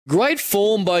Great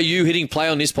form by you hitting play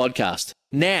on this podcast.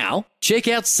 Now, check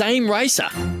out Same Racer,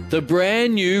 the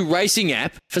brand new racing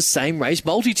app for same race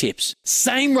multi-tips.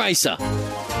 Same Racer.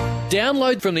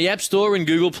 Download from the App Store and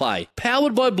Google Play.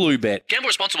 Powered by Bluebet. Gamble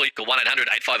responsibly. Call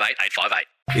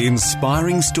 1-800-858-858.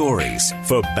 Inspiring stories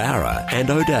for Barra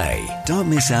and O'Day. Don't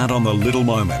miss out on the little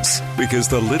moments, because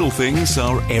the little things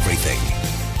are everything.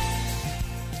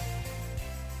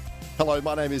 Hello,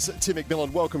 my name is Tim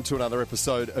McMillan. Welcome to another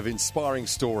episode of Inspiring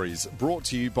Stories, brought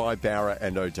to you by Barra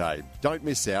and O'Day. Don't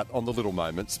miss out on the little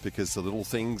moments, because the little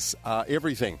things are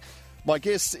everything. My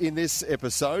guest in this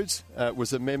episode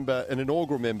was an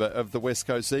inaugural member of the West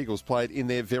Coast Eagles, played in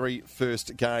their very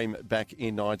first game back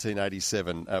in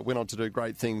 1987. Went on to do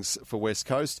great things for West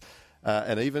Coast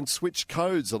and even switched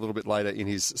codes a little bit later in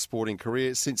his sporting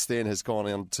career. Since then has gone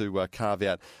on to carve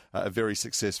out a very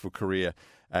successful career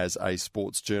as a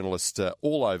sports journalist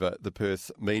all over the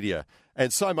Perth media,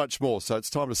 and so much more. So it's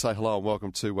time to say hello and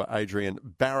welcome to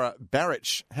Adrian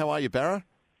Barich. How are you, Barra?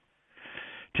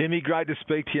 Timmy, great to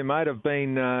speak to you, mate. I've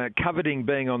been coveting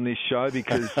being on this show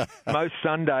because most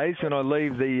Sundays when I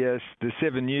leave the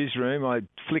 7 newsroom, I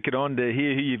flick it on to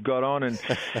hear who you've got on and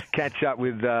catch up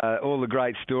with all the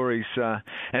great stories.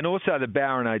 And also the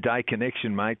Barra and O'Day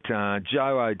connection, mate.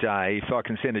 Joe O'Day, if I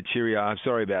can send a cheerio, I'm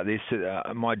sorry about this.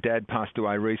 My dad passed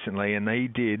away recently, and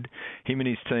him and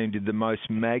his team did the most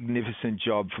magnificent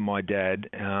job for my dad.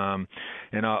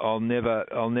 And I'll never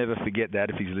forget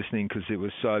that if he's listening, because it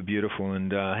was so beautiful,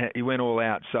 and he went all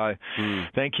out. So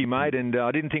thank you, mate. And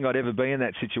I didn't think I'd ever be in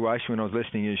that situation when I was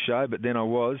listening to your show, but then I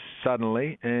was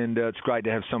suddenly, and it's great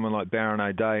to have someone like Barra and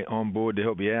O'Day on board to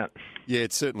help you out. Yeah,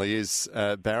 it certainly is,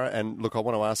 Barra. And look, I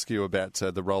want to ask you about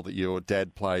the role that your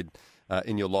dad played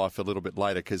in your life a little bit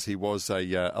later, because he was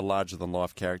a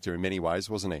larger-than-life character in many ways,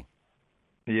 wasn't he?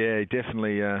 Yeah,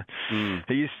 definitely.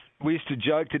 We used to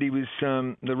joke that he was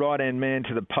the right-hand man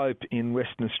to the Pope in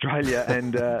Western Australia,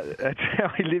 and that's how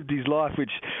he lived his life, which,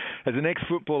 as an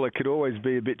ex-footballer, could always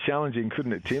be a bit challenging,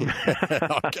 couldn't it, Tim?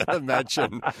 I can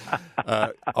imagine.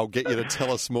 I'll get you to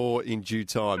tell us more in due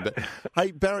time. But,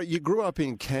 hey, Barrett, you grew up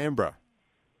in Canberra.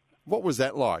 What was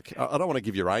that like? I don't want to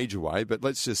give your age away, but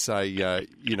let's just say,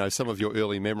 some of your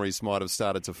early memories might have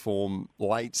started to form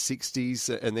late 60s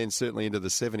and then certainly into the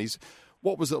 70s.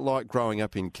 What was it like growing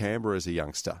up in Canberra as a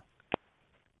youngster?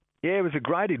 Yeah, it was a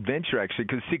great adventure, actually,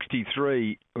 because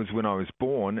 63 was when I was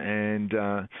born, and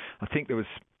I think there was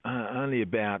only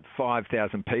about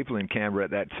 5,000 people in Canberra at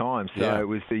that time. So It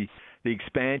was the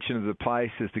expansion of the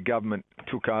place as the government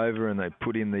took over, and they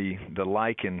put in the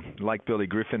lake and Lake Burley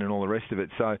Griffin and all the rest of it.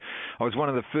 So I was one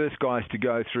of the first guys to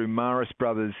go through Marist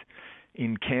Brothers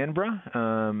in Canberra,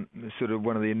 sort of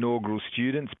one of the inaugural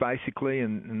students, basically,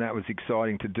 and that was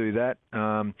exciting to do that.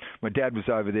 My dad was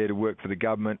over there to work for the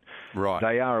government. Right.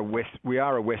 We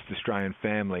are a West Australian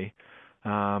family,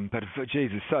 but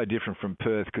geez, it's so different from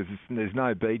Perth because there's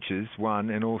no beaches, one,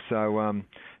 and also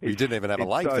you didn't even have a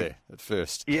lake there at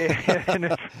first. Yeah,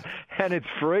 and it's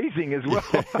freezing as well.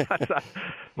 So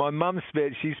my mum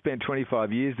spent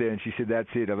 25 years there, and she said, "That's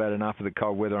it. I've had enough of the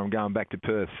cold weather. I'm going back to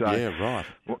Perth." So yeah, right.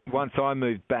 Once I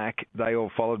moved back, they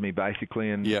all followed me basically,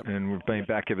 and we've been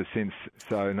back ever since.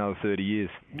 So another 30 years.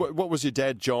 What was your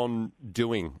dad, John,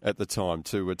 doing at the time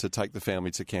to take the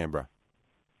family to Canberra?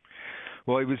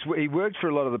 Well, he worked for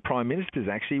a lot of the prime ministers.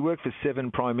 Actually, he worked for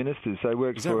 7 prime ministers. So he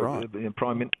worked for the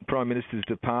prime minister's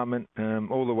department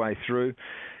all the way through.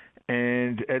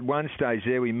 And at one stage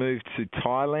there, we moved to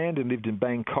Thailand and lived in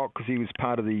Bangkok because he was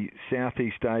part of the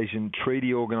Southeast Asian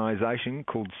Treaty Organisation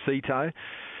called CETO.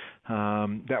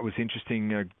 That was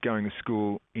interesting, going to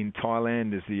school in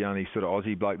Thailand as the only sort of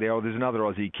Aussie bloke there. There's another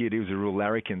Aussie kid. He was a real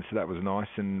larrikin, so that was nice.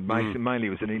 And mainly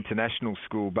it was an international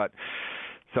school, but...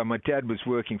 So my dad was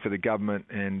working for the government,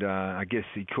 and I guess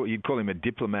you'd call him a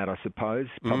diplomat, I suppose,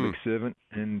 public servant,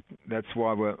 and that's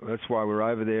why we're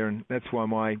over there, and that's why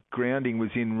my grounding was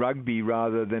in rugby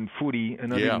rather than footy,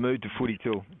 and I didn't move to footy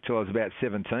till I was about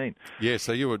 17. Yeah,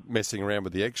 so you were messing around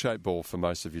with the egg-shaped ball for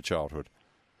most of your childhood.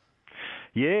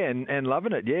 Yeah, and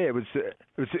loving it. Yeah, it was.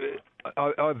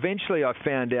 Eventually,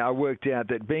 I worked out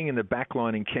that being in the back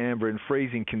line in Canberra in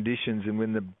freezing conditions, and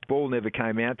when the ball never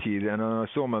came out to you, and I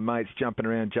saw my mates jumping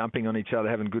around, jumping on each other,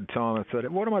 having a good time, I thought,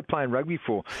 what am I playing rugby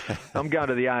for? I'm going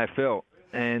to the AFL,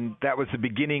 and that was the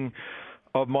beginning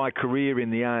of my career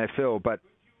in the AFL. But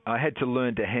I had to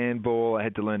learn to handball. I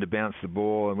had to learn to bounce the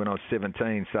ball when I was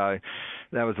 17. So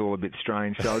that was all a bit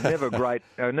strange. So I was never a great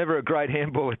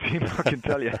handballer, Tim, I can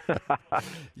tell you.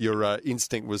 Your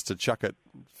instinct was to chuck it,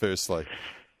 firstly.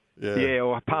 Yeah,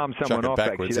 or palm someone off,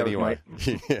 actually. That anyway.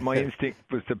 Was my instinct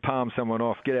was to palm someone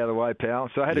off. Get out of the way, pal.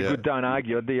 So I had a good don't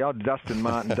argue. The old Dustin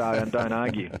Martin don't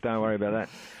argue. Don't worry about that.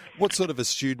 What sort of a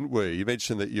student were you? You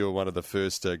mentioned that you were one of the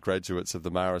first graduates of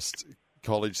the Marist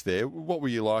College there. What were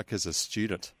you like as a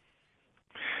student?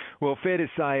 Well, fair to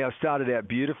say I started out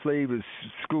beautifully, was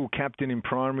school captain in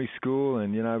primary school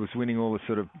and, was winning all the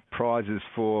sort of prizes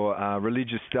for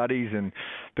religious studies and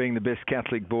being the best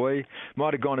Catholic boy.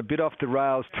 Might have gone a bit off the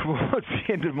rails towards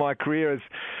the end of my career,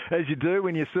 as you do.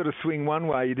 When you sort of swing one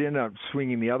way, you end up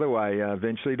swinging the other way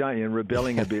eventually, don't you, and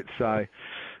rebelling a bit. So,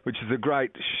 which is a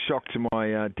great shock to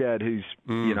my dad, who's,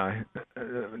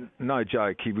 no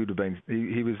joke, he would have been,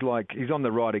 he was like, he's on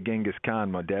the right of Genghis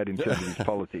Khan, my dad, in terms of his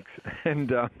politics.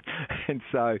 And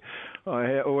so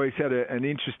I always had an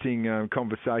interesting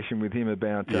conversation with him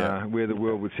about where the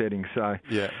world was heading. So,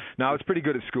 no, I was pretty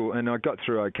good at school, and I got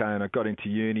through okay, and I got into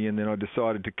uni, and then I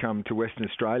decided to come to Western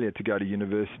Australia to go to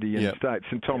university and stay at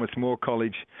St Thomas More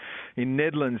College in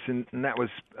Nedlands, and that was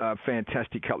a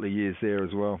fantastic couple of years there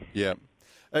as well. Yeah.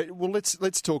 Well,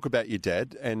 let's talk about your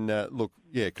dad, and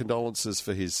condolences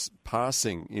for his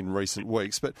passing in recent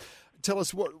weeks. But tell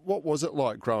us, what was it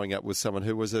like growing up with someone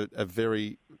who was a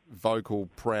very vocal,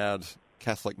 proud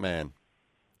Catholic man?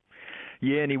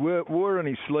 Yeah, and he wore on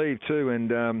his sleeve too.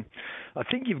 And I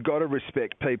think you've got to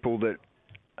respect people that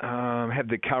have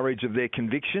the courage of their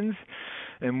convictions.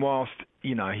 And whilst,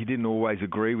 he didn't always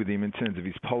agree with him in terms of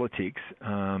his politics,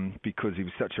 because he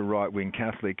was such a right-wing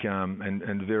Catholic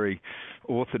and very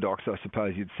orthodox, I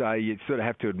suppose you'd say, you'd sort of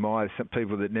have to admire some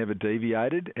people that never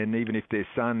deviated. And even if their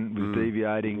son was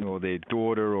deviating, or their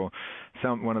daughter, or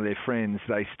one of their friends,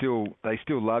 they still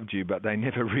loved you, but they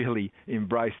never really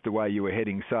embraced the way you were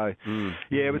heading. So,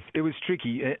 it was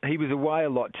tricky. He was away a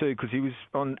lot too, because he was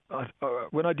on.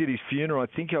 When I did his funeral, I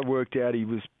think I worked out he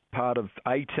was part of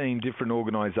 18 different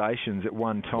organisations at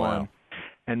one time. Wow.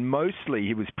 And mostly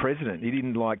he was president. He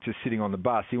didn't like just sitting on the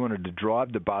bus. He wanted to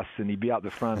drive the bus, and he'd be up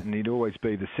the front, and he'd always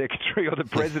be the secretary or the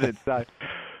president. So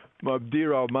my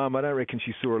dear old mum, I don't reckon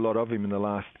she saw a lot of him in the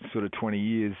last sort of 20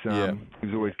 years. He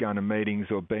was always going to meetings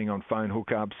or being on phone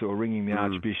hookups or ringing the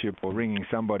Archbishop or ringing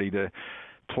somebody to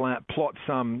plot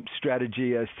some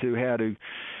strategy as to how to...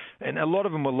 And a lot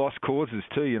of them were lost causes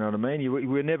too, you know what I mean?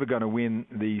 We're never going to win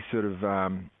the sort of...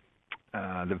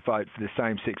 the vote for the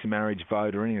same-sex marriage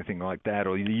vote or anything like that,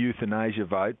 or the euthanasia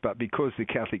vote, but because the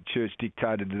Catholic Church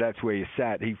dictated that that's where you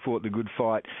sat, he fought the good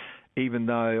fight, even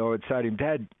though I would say to him,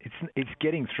 Dad, it's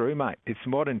getting through, mate. It's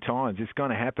modern times. It's going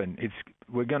to happen.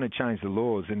 We're going to change the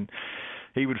laws. And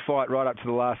he would fight right up to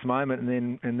the last moment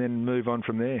and then move on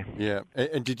from there. Yeah.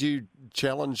 And did you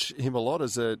challenge him a lot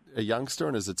as a youngster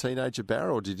and as a teenager,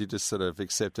 Barra, or did you just sort of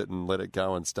accept it and let it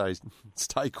go and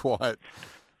stay quiet?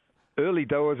 Early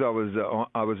doors, I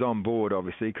was on board,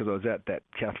 obviously, because I was at that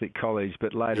Catholic college.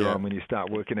 But later on, when you start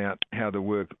working out how the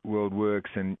world works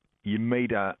and you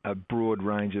meet a broad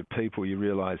range of people, you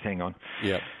realise, hang on,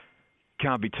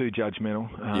 can't be too judgmental.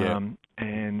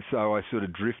 And so I sort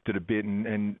of drifted a bit,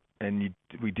 and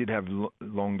we did have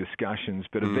long discussions.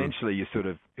 But eventually,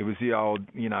 it was the old,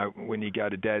 when you go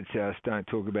to Dad's house, don't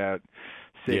talk about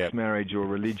sex, marriage, or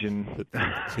religion.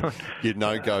 You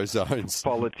no-go zones.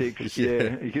 Politics,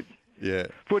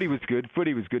 Footy was good.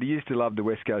 He used to love the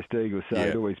West Coast Eagles, so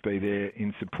he'd always be there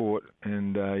in support.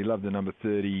 And he loved the number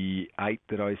 38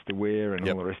 that I used to wear and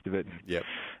all the rest of it.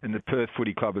 And the Perth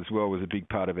Footy Club as well was a big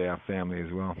part of our family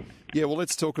as well. Yeah, well,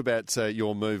 let's talk about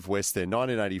your move west there.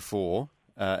 1984,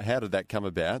 how did that come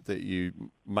about, that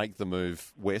you make the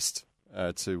move west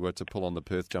to pull on the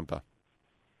Perth jumper?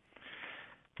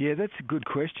 Yeah, that's a good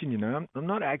question, I'm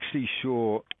not actually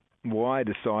sure why I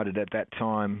decided at that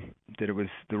time that it was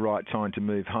the right time to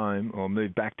move home or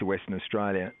move back to Western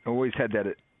Australia. I always had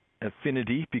that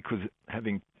affinity because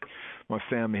my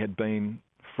family had been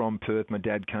from Perth. My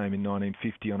dad came in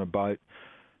 1950 on a boat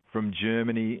from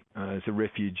Germany as a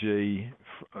refugee,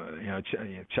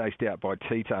 chased out by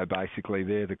Tito basically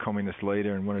there, the communist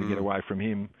leader, and wanted to get away from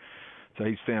him. So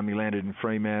his family landed in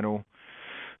Fremantle.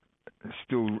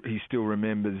 He still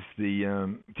remembers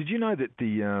the. Did you know that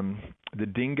the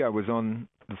dingo was on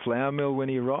the flour mill when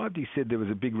he arrived? He said there was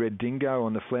a big red dingo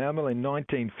on the flour mill in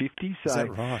 1950. So is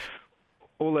that right?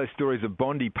 All those stories of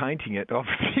Bondi painting it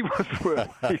obviously was.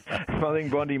 I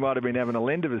think Bondi might have been having a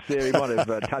Lendivus there. He might have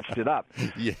touched it up,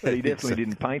 but he definitely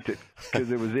didn't paint it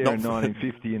because it was there in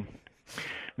 1950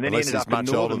 and then unless he ended he's up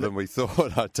much older than we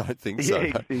thought. I don't think so.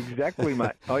 Yeah, exactly,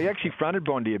 mate. I actually fronted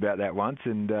Bondi about that once,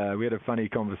 and we had a funny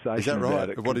conversation. Is that right? About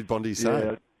it. What did Bondi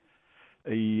say?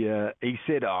 He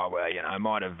said, I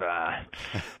might have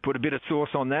put a bit of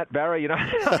sauce on that, Barry,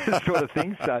 sort of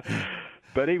thing. So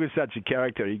But he was such a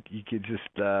character. You could just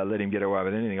let him get away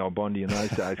with anything, old Bondy, in those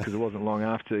days, because it wasn't long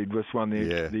after he'd just won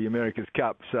the America's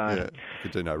Cup. So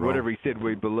could do no wrong. Whatever he said,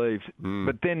 we believed.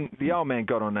 But then the old man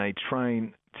got on a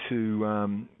train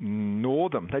to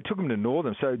Northam. They took him to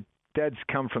Northam. So Dad's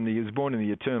come from he was born in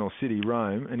the Eternal City,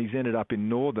 Rome, and he's ended up in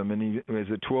Northam. And he was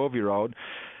a 12-year-old,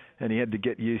 and he had to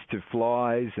get used to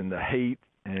flies and the heat.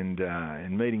 And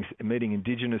meeting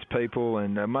Indigenous people,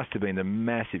 and it must have been a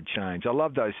massive change. I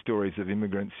love those stories of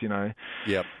immigrants,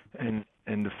 Yep. And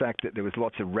the fact that there was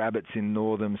lots of rabbits in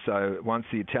Northam, so once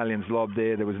the Italians lobbed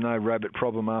there was no rabbit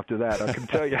problem after that, I can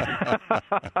tell you.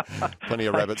 Plenty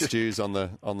of rabbit stews on the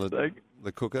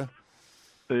cooker.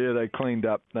 Yeah, they cleaned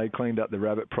up the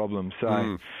rabbit problem.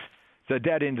 So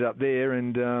Dad ended up there,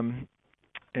 and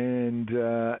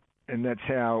that's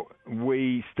how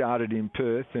we started in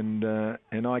Perth, and I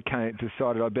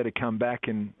decided I'd better come back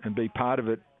and be part of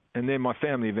it. And then my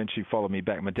family eventually followed me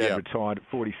back. My dad retired at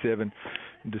 47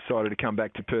 and decided to come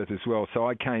back to Perth as well. So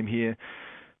I came here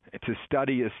to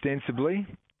study ostensibly,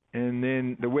 and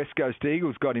then the West Coast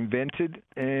Eagles got invented,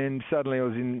 and suddenly I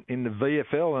was in the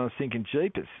VFL, and I was thinking,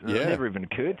 jeepers, it never even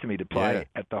occurred to me to play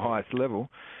at the highest level.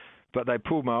 But they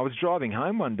pulled I was driving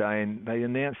home one day, and they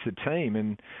announced the team,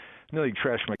 and nearly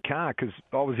trashed my car because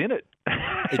I was in it.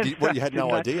 You had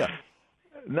no idea?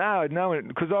 No,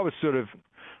 because I was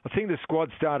I think the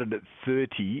squad started at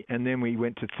 30, and then we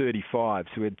went to 35.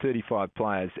 So we had 35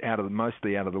 players,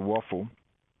 mostly out of the waffle.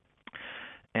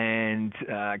 And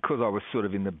because I was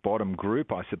in the bottom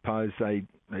group, I suppose I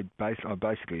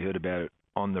basically heard about it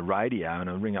on the radio, and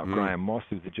I ring up Graham Moss,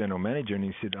 who's the general manager, and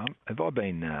he said,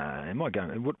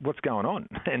 what's going on?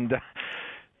 And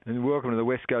welcome to the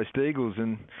West Coast Eagles.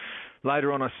 And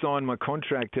later on, I signed my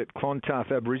contract at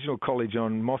Clontarf Aboriginal College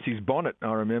on Mossy's bonnet,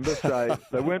 I remember. So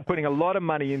they weren't putting a lot of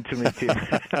money into me, Tim.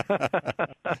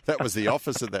 That was the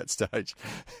office at that stage.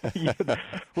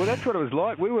 Well, that's what it was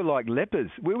like. We were like lepers.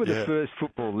 We were the first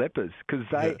football lepers because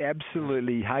they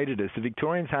absolutely hated us. The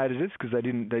Victorians hated us because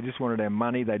they just wanted our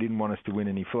money. They didn't want us to win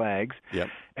any flags. Yep.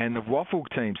 And the waffle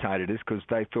teams hated us because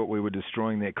they thought we were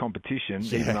destroying their competition,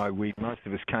 even though most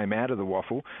of us came out of the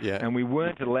waffle. Yeah. And we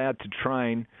weren't allowed to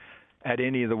train at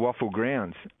any of the waffle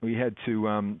grounds. We had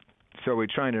to, so we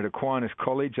trained at Aquinas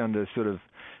College under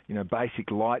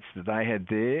basic lights that they had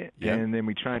there. Yep. And then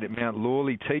we trained at Mount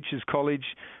Lawley Teachers College,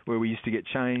 where we used to get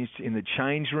changed in the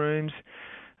change rooms.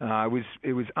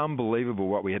 It was unbelievable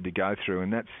what we had to go through,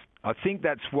 and I think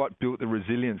that's what built the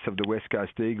resilience of the West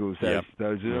Coast Eagles,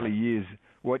 those early years,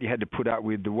 what you had to put up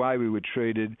with, the way we were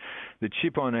treated, the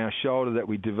chip on our shoulder that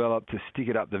we developed to stick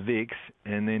it up the Vicks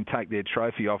and then take their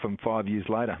trophy off them 5 years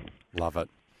later. Love it.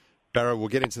 Barra, we'll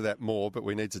get into that more, but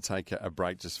we need to take a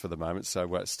break just for the moment,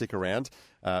 so stick around.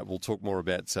 We'll talk more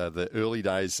about the early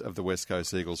days of the West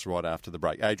Coast Eagles right after the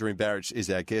break. Adrian Barich is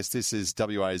our guest. This is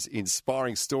WA's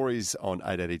Inspiring Stories on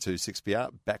 882 6PR.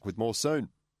 Back with more soon.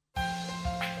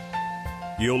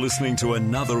 You're listening to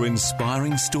another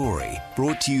inspiring story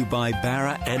brought to you by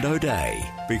Barra and O'Day,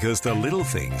 because the little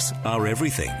things are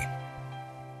everything.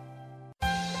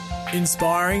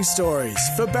 Inspiring stories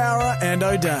for Barra and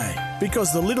O'Day,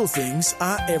 because the little things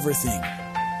are everything.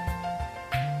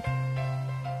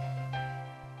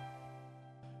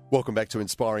 Welcome back to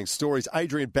Inspiring Stories.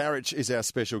 Adrian Barich is our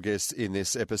special guest in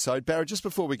this episode. Barra, just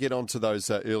before we get on to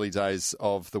those early days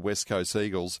of the West Coast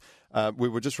Eagles, we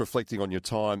were just reflecting on your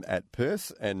time at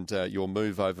Perth and your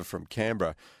move over from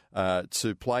Canberra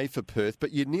to play for Perth,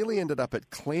 but you nearly ended up at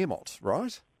Claremont,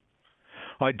 right?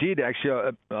 I did,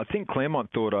 actually. I think Claremont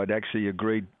thought I'd actually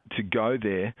agreed to go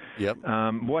there. Yep.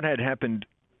 What had happened,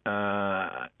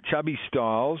 Chubby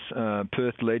Styles,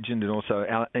 Perth legend, and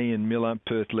also Ian Miller,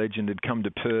 Perth legend, had come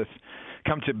to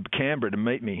Canberra to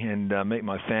meet me and meet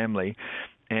my family.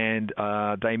 And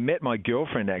they met my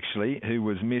girlfriend, actually, who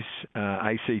was Miss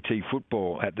ACT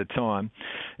football at the time.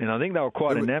 And I think they were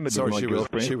quite enamoured of my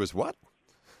girlfriend. She was what?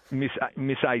 Miss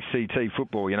ACT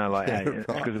football,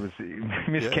 because it was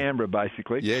Miss Canberra,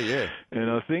 basically. Yeah.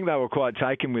 And I think they were quite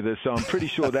taken with her, so I'm pretty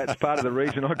sure that's part of the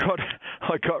reason I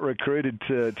got recruited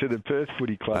to the Perth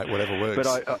Footy Club. Mate, whatever works.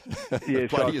 But play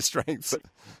to your strengths.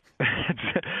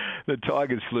 The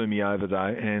Tigers flew me over though,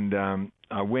 and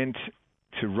I went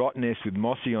to Rottnest with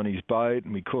Mossy on his boat,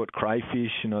 and we caught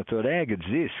crayfish. And I thought, how good's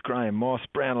this? Graham Moss,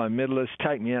 Brownlow medalist,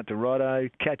 take me out to Rotto,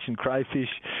 catching crayfish.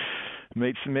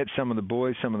 Met some of the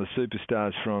boys, some of the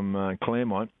superstars from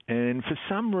Claremont, and for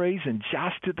some reason,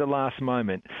 just at the last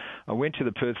moment, I went to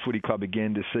the Perth Footy Club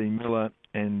again to see Miller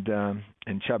and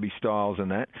Chubby Styles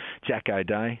and that, Jack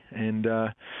O'Day, and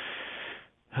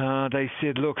They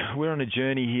said, look, we're on a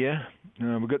journey here.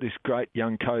 We've got this great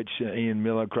young coach, Ian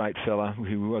Miller, great fella,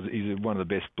 he's one of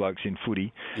the best blokes in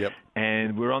footy. Yep.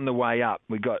 And we're on the way up.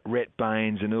 We've got Rhett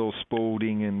Baines and Earl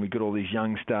Spalding, and we've got all these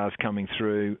young stars coming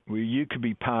through. You could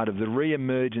be part of the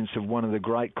re-emergence of one of the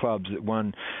great clubs that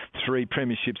won 3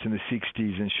 premierships in the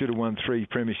 60s and should have won 3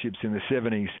 premierships in the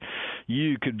 70s.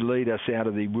 You could lead us out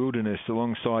of the wilderness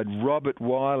alongside Robert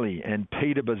Wiley and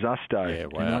Peter Bazzusto. Yeah,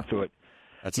 wow. And I thought,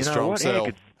 that's a strong sell.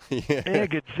 How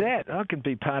good's that? I could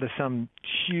be part of some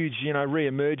huge,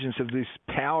 re-emergence of this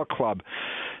power club.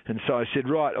 And so I said,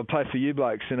 right, I'll play for you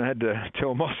blokes. And I had to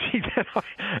tell Mossy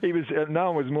that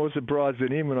no one was more surprised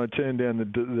than him when I turned down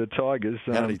the Tigers.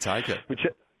 How did he take it? Which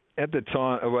at the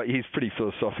time, well, he's a pretty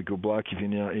philosophical bloke. If you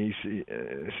know, he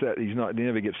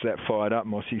never gets that fired up,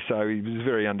 Mossy. So he was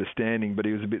very understanding, but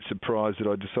he was a bit surprised that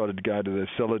I decided to go to the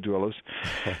cellar dwellers.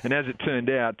 And as it turned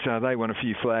out, they won a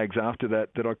few flags after that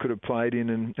I could have played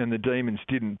in, and the Demons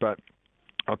didn't. But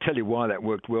I'll tell you why that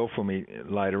worked well for me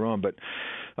later on. But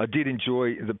I did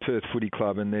enjoy the Perth Footy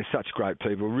Club, and they're such great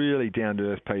people, really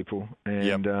down-to-earth people.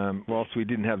 And whilst we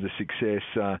didn't have the success,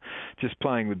 just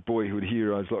playing with boyhood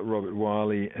heroes like Robert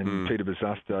Wiley and Peter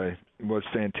Bazzusto was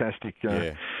fantastic.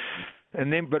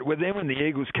 And then, but when the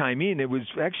Eagles came in, it was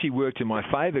actually worked in my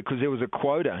favour because there was a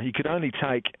quota. You could only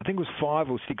take, I think it was 5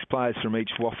 or 6 players from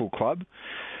each waffle club.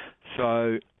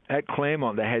 So at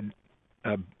Claremont, they had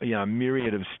a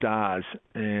myriad of stars,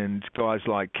 and guys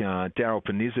like Darryl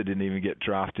Panizza didn't even get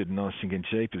drafted, and I was thinking,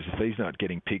 jeepers, if he's not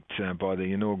getting picked in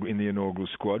the inaugural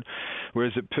squad.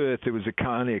 Whereas at Perth, there was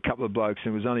only a couple of blokes,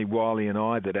 and it was only Wiley and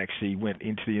I that actually went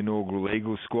into the inaugural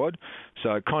Eagles squad.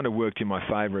 So it kind of worked in my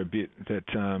favour a bit that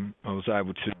I was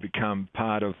able to become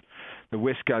part of the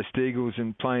West Coast Eagles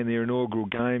and play in their inaugural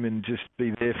game and just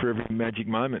be there for every magic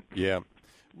moment. Yeah,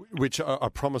 which I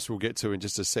promise we'll get to in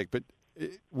just a sec, but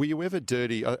were you ever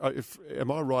dirty? Am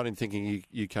I right in thinking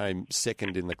you came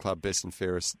second in the club best and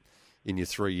fairest in your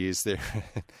 3 years there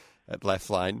at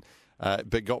Lathlane,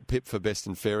 but got pipped for best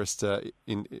and fairest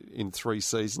in 3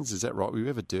 seasons? Is that right? Were you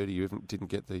ever dirty? You didn't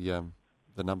get the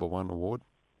number 1 award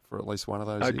for at least one of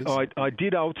those years? I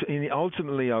did.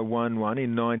 Ultimately, I won one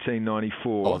in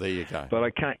 1994. Oh, there you go.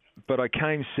 But I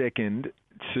came second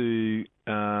to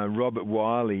Robert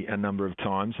Wiley a number of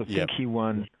times. I think he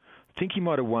won. I think he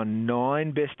might have won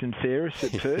 9 best and fairest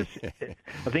at Perth.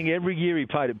 I think every year he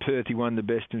played at Perth, he won the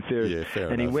best and fairest. Yeah, fair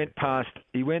and enough.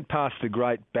 He went past the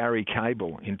great Barry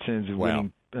Cable in terms of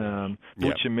winning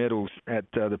Butcher medals at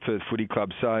the Perth Footy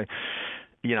Club. So,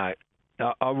 I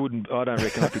don't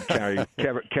reckon I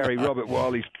could carry Robert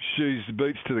Wiley's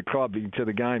boots to the club, to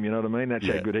the game. You know what I mean? That's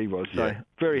how good he was. So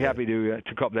very happy to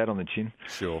cop that on the chin.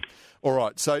 Sure. All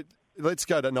right. So let's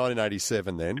go to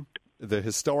 1987 then. The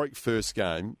historic first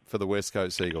game for the West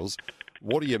Coast Eagles.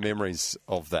 What are your memories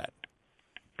of that?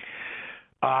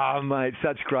 Oh, mate,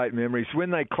 such great memories.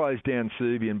 When they closed down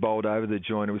Subi and bowled over the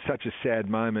joint, it was such a sad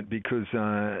moment because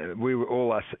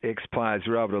all us ex-players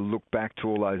were able to look back to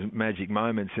all those magic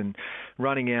moments, and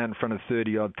running out in front of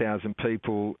 30-odd thousand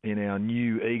people in our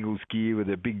new Eagles gear with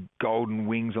the big golden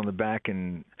wings on the back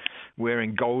and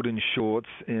wearing golden shorts,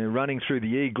 running through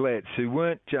the Eaglettes, who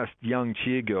weren't just young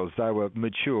cheer girls, they were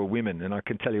mature women. And I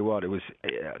can tell you what,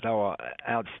 they were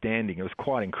outstanding. It was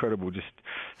quite incredible just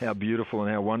how beautiful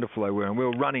and how wonderful they were. And we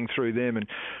were running through them, and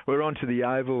we were onto the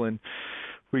Oval, and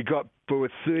we were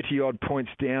 30-odd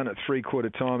points down at three-quarter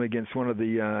time against one of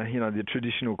the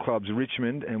traditional clubs,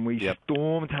 Richmond, and we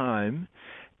stormed home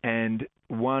and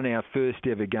won our first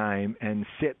ever game and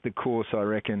set the course, I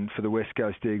reckon, for the West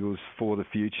Coast Eagles for the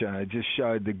future. It just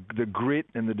showed the grit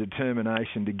and the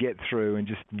determination to get through and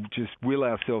just will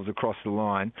ourselves across the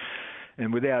line.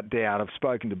 And without doubt, I've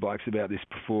spoken to blokes about this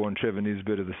before, and Trevor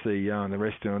Nisbet of the CEO and the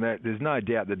rest of them, there's no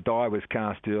doubt the die was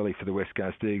cast early for the West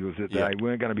Coast Eagles, that they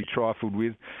weren't going to be trifled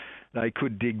with. They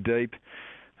could dig deep.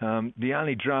 The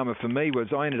only drama for me was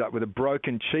I ended up with a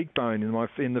broken cheekbone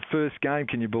in the first game.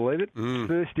 Can you believe it?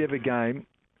 First ever game.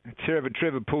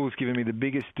 Trevor Poole's given me the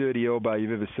biggest dirty elbow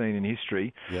you've ever seen in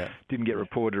history. Yeah. Didn't get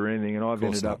reported or anything, and I've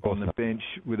ended up on the bench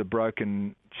with a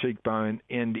broken cheekbone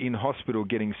and in hospital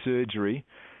getting surgery.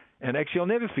 And actually, I'll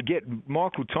never forget,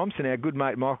 Michael Thompson, our good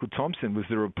mate Michael Thompson, was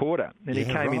the reporter. And he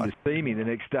came in to see me the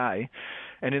next day.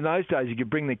 And in those days, you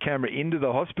could bring the camera into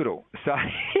the hospital. So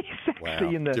he's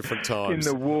actually in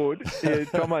the ward. Yeah,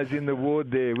 Tomo's in the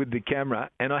ward there with the camera.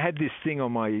 And I had this thing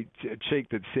on my cheek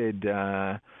that said,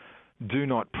 do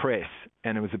not press.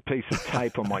 and it was a piece of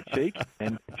tape on my cheek,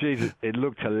 and Jesus, it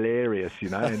looked hilarious,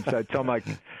 And so Tom,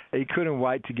 he couldn't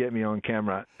wait to get me on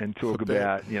camera and talk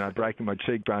about, breaking my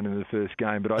cheekbone in the first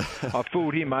game. But I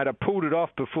fooled him, mate. I pulled it off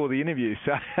before the interview,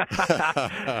 so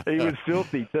he was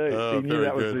filthy too. He knew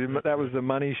that was the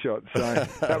money shot. So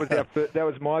that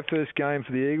was my first game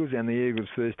for the Eagles and the Eagles'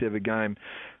 first ever game.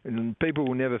 And people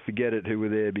will never forget it who were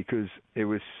there because it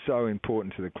was so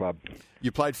important to the club.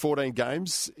 You played 14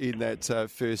 games in that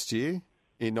first year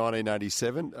in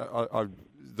 1987.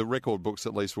 The record books,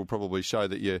 at least, will probably show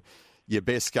that your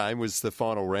best game was the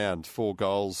final round, 4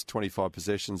 goals, 25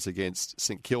 possessions against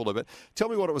St Kilda. But tell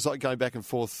me what it was like going back and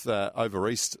forth over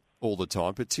East all the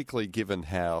time, particularly given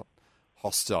how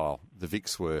hostile the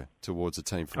Vics were towards a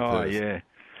team from Perth. Oh, yeah.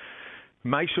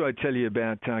 Make sure I tell you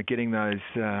about getting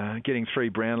 3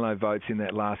 Brownlow votes in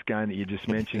that last game that you just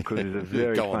mentioned, because there's a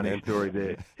very funny story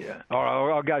there. Yeah. All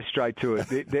right, I'll go straight to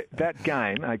it. That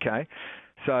game, okay,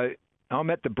 so I'm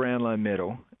at the Brownlow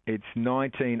medal. It's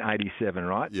 1987,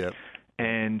 right? Yep.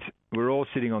 And we're all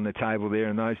sitting on the table there.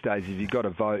 In those days, if you got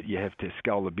a vote, you have to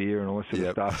scull the beer and all that sort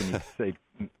of stuff. And you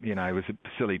see, it was a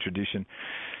silly tradition.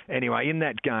 Anyway, in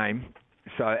that game,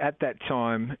 so at that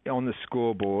time on the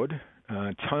scoreboard,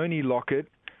 Tony Lockett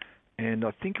and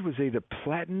I think it was either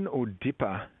Platten or Dipper.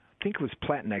 I think it was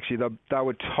Platten, actually. They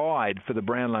were tied for the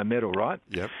Brownlow medal, right?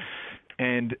 Yep.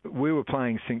 And we were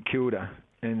playing St Kilda.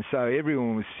 And so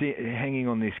everyone was hanging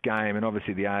on this game, and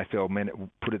obviously the AFL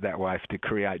put it that way to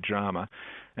create drama.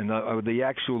 And the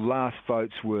actual last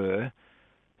votes were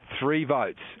 3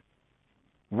 votes.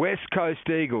 West Coast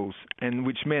Eagles, and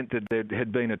which meant that there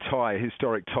had been a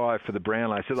historic tie for the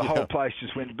Brownlow. So the whole place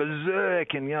just went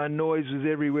berserk, and noise was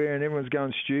everywhere, and everyone's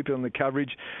going stupid on the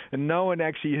coverage, and no one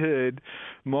actually heard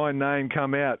my name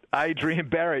come out, Adrian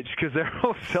Barich, because they're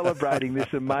all celebrating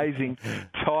this amazing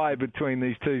tie between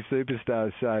these 2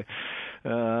 superstars. So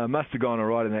must have gone all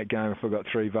right in that game if I got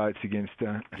 3 votes against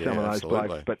some of those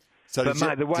blokes. But did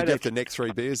you have to neck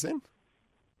 3 beers then?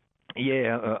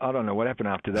 Yeah, I don't know what happened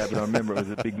after that, but I remember it was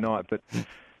a big night. But,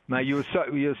 mate, you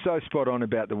were so spot on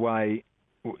about the way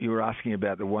you were asking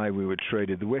about the way we were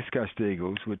treated. The West Coast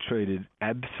Eagles were treated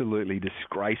absolutely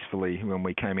disgracefully when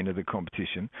we came into the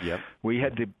competition. Yep. We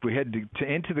had to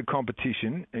enter the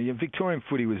competition. Victorian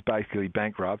footy was basically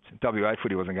bankrupt. WA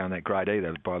footy wasn't going that great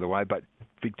either, by the way, but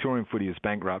Victorian footy was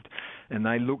bankrupt, and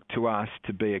they looked to us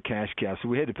to be a cash cow. So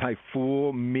we had to pay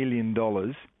 $4 million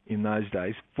in those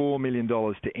days, $4 million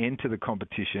to enter the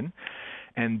competition,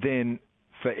 and then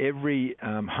for every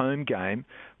home game,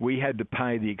 we had to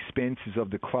pay the expenses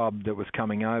of the club that was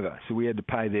coming over. So we had to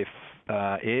pay their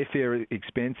airfare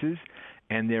expenses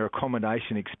and their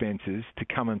accommodation expenses to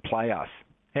come and play us.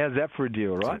 How's that for a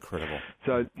deal, right? That's incredible.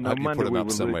 So no wonder you put them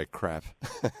up somewhere crap.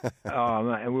 Oh,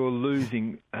 mate, and we were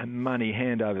losing money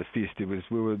hand over fist.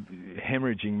 We were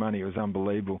hemorrhaging money. It was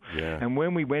unbelievable. Yeah. And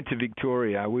when we went to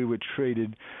Victoria, we were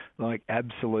treated like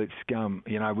absolute scum.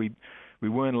 We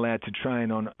weren't allowed to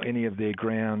train on any of their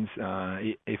grounds.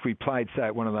 If we played, say,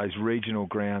 at one of those regional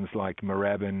grounds like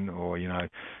Moorabbin or,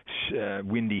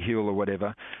 Windy Hill or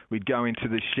whatever, we'd go into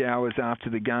the showers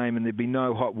after the game and there'd be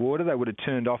no hot water. They would have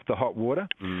turned off the hot water.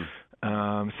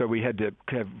 So we had to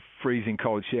have freezing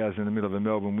cold showers in the middle of a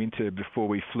Melbourne winter before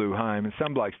we flew home. And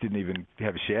some blokes didn't even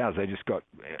have showers. They just got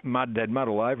mud. They'd mud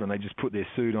all over and they just put their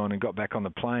suit on and got back on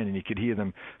the plane, and you could hear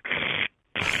them...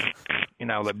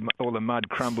 all the mud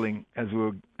crumbling as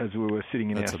we were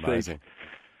sitting in our seats.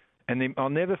 And then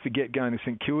I'll never forget going to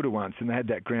St Kilda once, and they had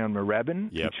that ground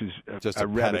Moorabbin, which was just a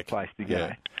rabbit paddock place to go.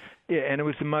 Yeah, and it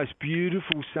was the most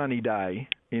beautiful sunny day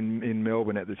in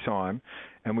Melbourne at the time.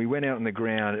 And we went out on the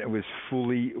ground, and it was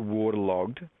fully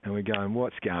waterlogged, and we're going,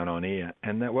 what's going on here?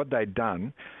 And what they'd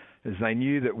done is they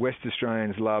knew that West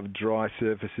Australians loved dry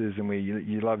surfaces, and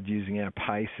you loved using our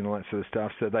pace and all that sort of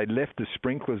stuff. So they left the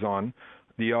sprinklers on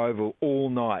the oval all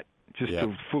night just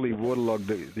to fully waterlog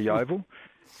the oval.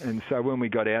 And so when we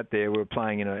got out there, we were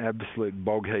playing in an absolute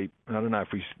bog heap. I don't know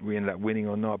if we ended up winning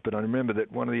or not, but I remember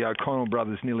that one of the O'Connell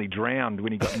brothers nearly drowned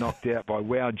when he got knocked out by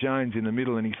Wow Jones in the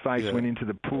middle, and his face went into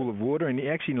the pool of water, and he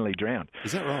actually nearly drowned.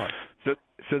 Is that right?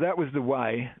 So that was the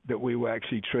way that we were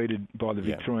actually treated by the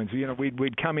Victorians.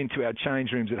 We'd come into our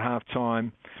change rooms at half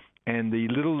time, and the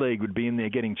Little League would be in there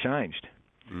getting changed.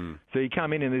 So you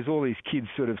come in and there's all these kids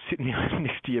sort of sitting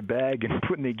next to your bag and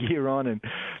putting their gear on and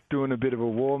doing a bit of a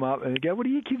warm-up. And you go, what are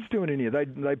you kids doing in here?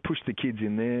 They push the kids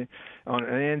in there. On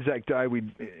Anzac Day,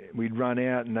 we'd run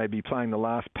out and they'd be playing the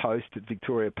last post at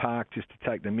Victoria Park just to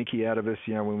take the mickey out of us,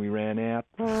 when we ran out.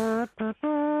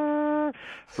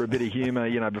 For a bit of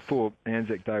humour, before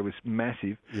Anzac Day was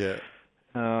massive. Yeah.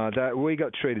 That we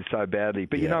got treated so badly.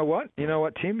 But you know what? You know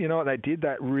what, Tim? You know what they did?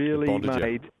 That really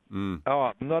made...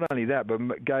 Oh, not only that, but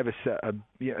gave us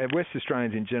West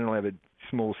Australians in general have a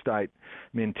small state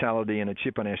mentality and a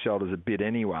chip on our shoulders a bit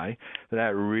anyway. But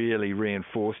that really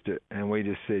reinforced it, and we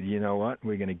just said, you know what,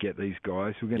 we're going to get these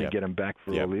guys. We're going to get them back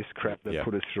for all this crap that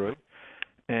put us through.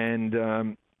 And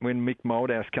when Mick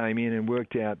Moldhouse came in and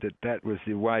worked out that was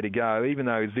the way to go, even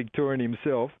though he's Victorian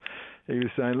himself, he was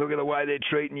saying, look at the way they're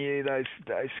treating you, those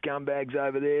scumbags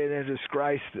over there, they're a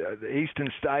disgrace, the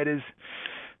Eastern Staters.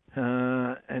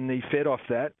 And he fed off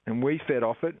that, and we fed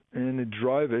off it, and it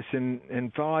drove us.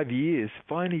 And 5 years,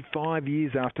 finally 5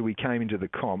 years after we came into the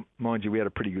comp, mind you, we had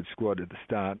a pretty good squad at the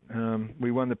start, we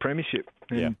won the premiership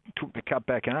and took the cup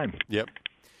back home. Yep.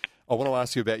 I want to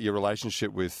ask you about your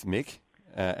relationship with Mick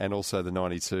and also the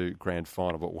 92 grand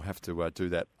final, but we'll have to do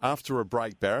that after a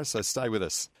break, Barra, so stay with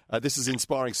us. This is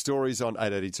Inspiring Stories on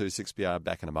 882 6PR.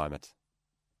 Back in a moment.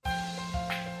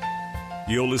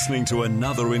 You're listening to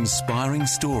another inspiring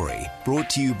story brought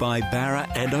to you by Barra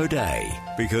and O'Day,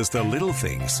 because the little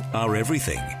things are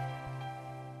everything.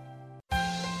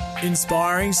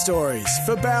 Inspiring stories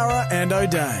for Barra and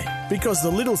O'Day, because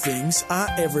the little things are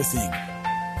everything.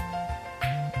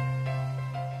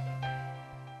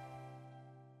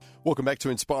 Welcome back to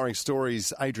Inspiring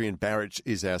Stories. Adrian Barich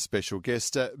is our special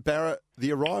guest. Barra,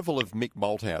 the arrival of Mick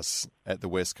Moldhouse at the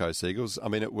West Coast Eagles, I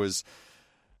mean, it was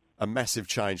a massive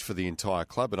change for the entire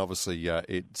club, and obviously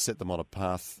it set them on a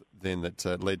path then that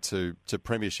led to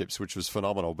premierships, which was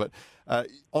phenomenal. But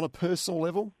on a personal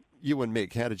level, you and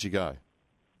Mick, how did you go?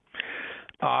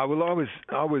 Well,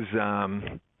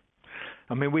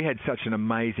 I mean, we had such an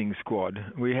amazing squad.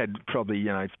 We had probably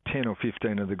 10 or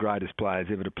 15 of the greatest players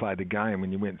ever to play the game.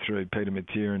 When you went through Peter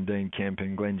Matera and Dean Kemp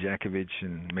and Glenn Jakovic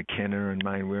and McKenna and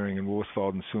Main Waring and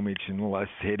Worsfold and Sumich and all those,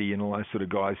 Hetty and all those sort of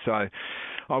guys. So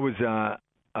I was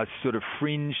a sort of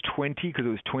fringe 20, because it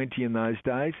was 20 in those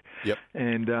days. Yep.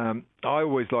 And I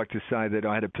always like to say that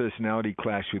I had a personality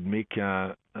clash with Mick.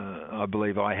 I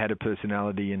believe I had a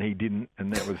personality and he didn't,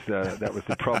 and that was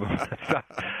the problem.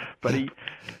 But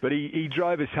he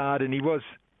drove us hard, and he was,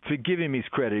 to give him his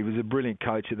credit, he was a brilliant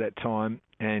coach at that time,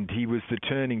 and he was the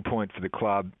turning point for the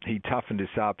club. He toughened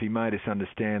us up. He made us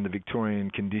understand the Victorian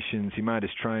conditions. He made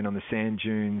us train on the sand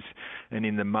dunes and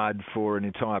in the mud for an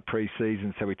entire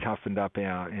pre-season, so we toughened up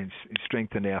and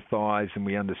strengthened our thighs, and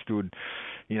we understood,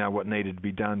 what needed to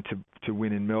be done to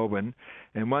win in Melbourne.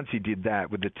 And once he did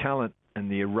that, with the talent and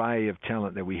the array of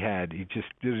talent that we had, it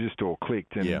just all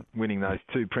clicked. And winning those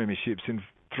 2 premierships in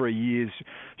 3 years,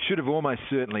 should have almost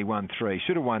certainly won 3.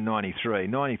 Should have won 93.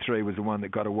 93 was the one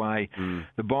that got away.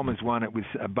 The Bombers won it with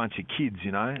a bunch of kids,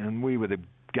 and we were the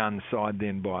gun side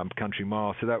then by a country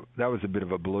mile. So that was a bit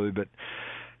of a blue. But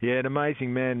yeah, an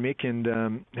amazing man, Mick,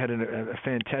 and had a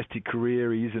fantastic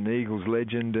career. He is an Eagles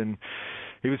legend, and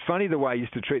it was funny the way he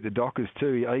used to treat the Dockers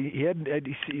too. He had,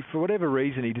 for whatever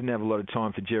reason, he didn't have a lot of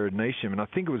time for Jared Neesham, and I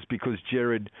think it was because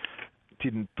Jared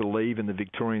didn't believe in the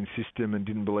Victorian system and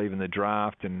didn't believe in the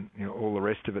draft and all the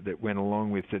rest of it that went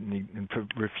along with it, and he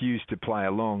refused to play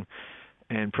along,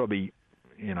 and probably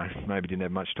maybe didn't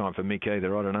have much time for Mick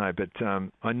either. I don't know, but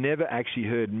I never actually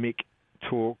heard Mick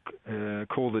call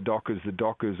the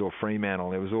Dockers or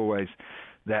Fremantle. There was always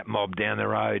that mob down the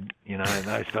road,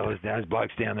 those fellas, those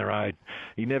blokes down the road.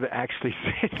 He never actually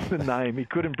said the name. He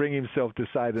couldn't bring himself to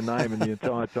say the name in the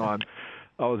entire time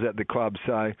I was at the club.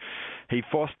 So he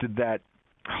fostered that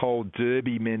whole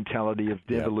derby mentality of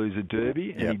never lose a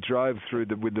derby, and he drove through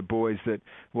with the boys that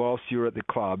whilst you're at the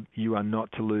club, you are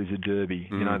not to lose a derby.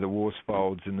 The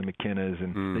Worsfolds and the McKennas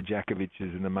and the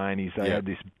Jakoviches and the Mainies, they had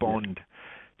this bond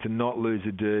to not lose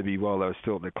a derby while they were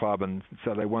still at the club, and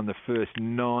so they won the first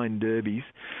 9 derbies,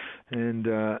 and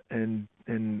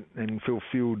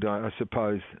fulfilled, I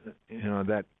suppose,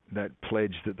 that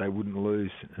pledge that they wouldn't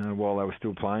lose while they were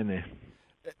still playing there.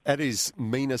 At his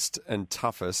meanest and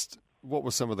toughest, what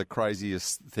were some of the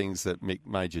craziest things that Mick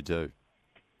made you do?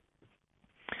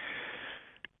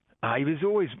 He was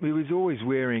always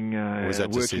wearing was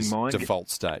that just his mind default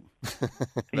state?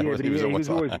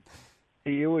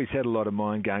 He always had a lot of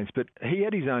mind games, but he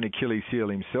had his own Achilles heel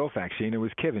himself, actually, and it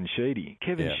was Kevin Sheedy.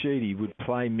 Sheedy would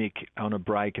play Mick on a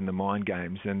break in the mind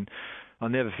games, and I'll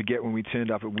never forget when we turned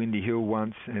up at Windy Hill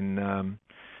once, and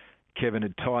Kevin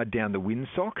had tied down the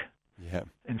windsock. Yeah.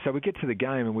 And so we get to the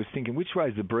game and we're thinking, which way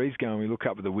is the breeze going? We look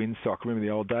up at the windsock. Remember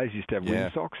the old days, you used to have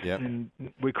windsocks? Yep. And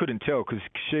we couldn't tell because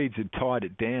Sheeds had tied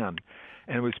it down.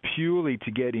 And it was purely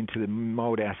to get into the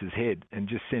Moldhouse's head and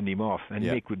just send him off. And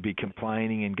Mick would be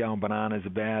complaining and going bananas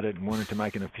about it and wanted to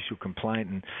make an official complaint.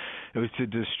 And it was to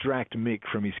distract Mick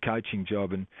from his coaching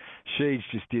job. And Sheeds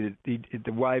just did it.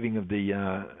 The waving of you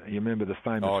remember the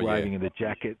famous waving of the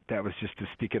jacket? That was just to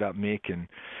stick it up Mick. And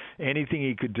anything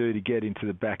he could do to get into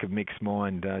the back of Mick's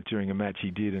mind during a match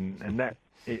he did. And that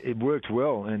it worked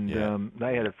well. And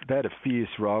they had a fierce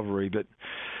rivalry. But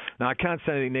no, I can't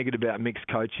say anything negative about Mick's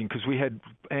coaching because we had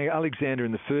Alexander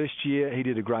in the first year. He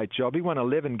did a great job. He won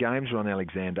 11 games, Ron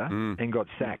Alexander, and got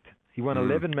sacked. He won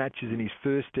 11 matches in his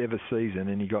first ever season,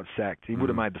 and he got sacked. He would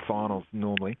have made the finals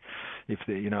normally, if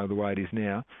the way it is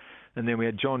now. And then we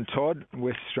had John Todd,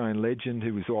 West Australian legend,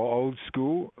 who was old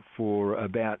school for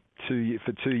about 2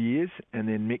 years, and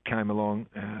then Mick came along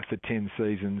for 10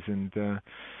 seasons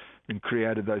and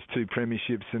created those 2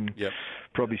 premierships, and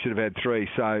probably should have had 3.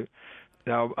 So.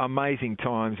 Amazing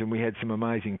times, and we had some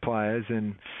amazing players,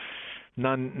 and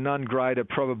none greater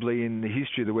probably in the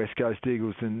history of the West Coast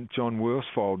Eagles than John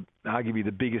Worsfold, arguably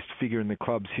the biggest figure in the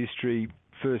club's history,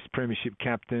 first premiership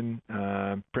captain,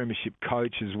 premiership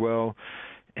coach as well,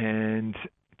 and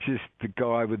just the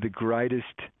guy with the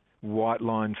greatest white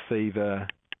line fever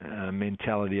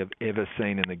mentality I've ever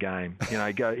seen in the game.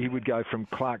 He would go from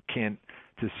Clark Kent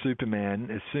to Superman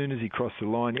as soon as he crossed the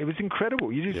line. It was incredible.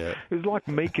 It was like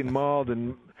meek and mild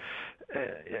and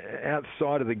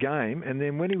outside of the game. And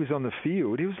then when he was on the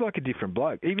field, he was like a different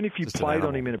bloke. Even if you played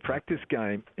on him in a practice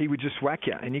game, he would just whack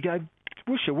you. And you go,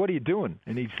 Woosha, what are you doing?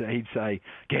 And he'd say,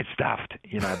 get stuffed,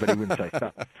 but he wouldn't say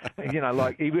stuff.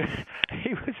 Like he was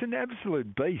an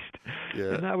absolute beast.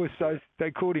 Yeah. And they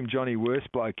called him Johnny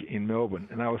Worst Bloke in Melbourne,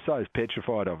 and they were so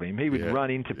petrified of him. He would run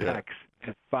into packs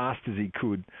as fast as he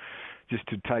could, just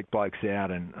to take blokes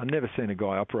out, and I've never seen a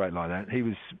guy operate like that. He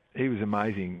was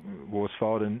amazing,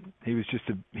 Worsfold, and he was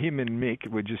him and Mick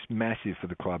were just massive for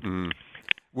the club.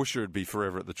 Woosha would be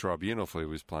forever at the tribunal if he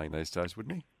was playing these days,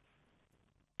 wouldn't he?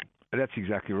 That's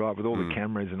exactly right, with all the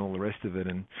cameras and all the rest of it,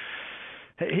 and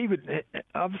he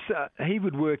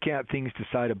would work out things to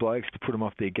say to blokes to put them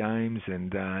off their games,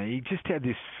 and he just had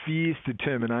this fierce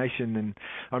determination. And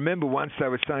I remember once they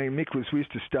were saying we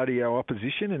used to study our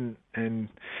opposition, and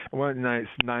I won't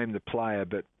name the player,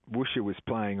 but Woosha was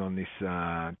playing on this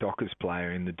Dockers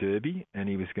player in the Derby, and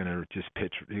he was going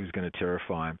to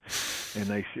terrify him.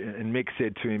 And Mick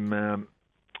said to him,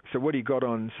 so what do you got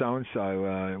on so-and-so,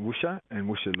 Woosha? And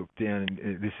Woosha looked down,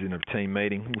 and this is in a team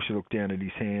meeting. Woosha looked down at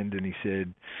his hand and he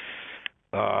said,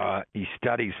 he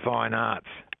studies fine arts.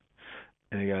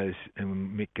 And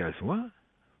Mick goes, what?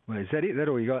 Well, is that it? That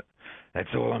all you got? That's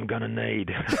all I'm going to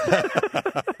need.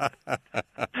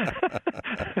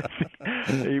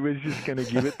 He was just going to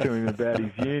give it to him about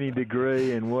his uni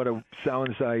degree and what a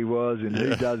so-and-so he was and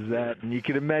who does that. And you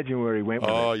could imagine where he went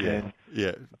with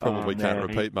it. Probably can't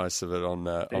repeat most of it on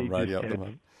radio at the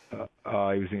moment.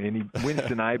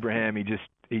 Winston Abraham,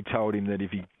 he told him that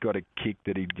if he got a kick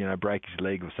that he'd break his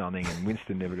leg or something, and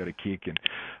Winston never got a kick. And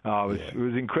it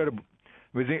was incredible.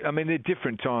 They're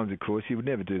different times, of course. You would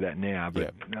never do that now,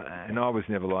 but and I was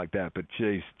never like that. But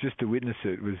geez, just to witness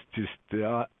it was just.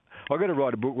 I got to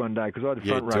write a book one day because I had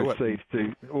front row seats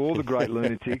to all the great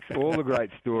lunatics, all the great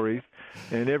stories,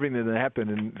 and everything that happened.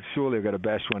 And surely I've got to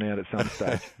bash one out at some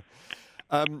stage.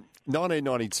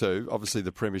 1992, obviously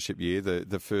the premiership year,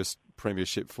 the first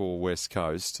premiership for West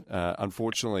Coast.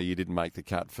 Unfortunately, you didn't make the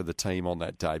cut for the team on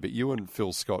that day, but you and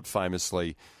Phil Scott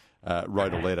famously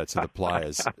wrote a letter to the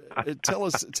players. Tell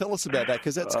us about that,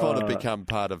 because that's kind of become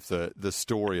part of the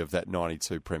story of that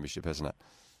 92 premiership, hasn't it?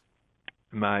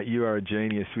 Mate, you are a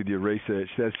genius with your research.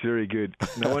 That's very good.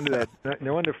 No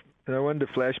wonder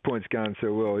Flashpoint's going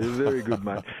so well. You're very good,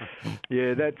 mate.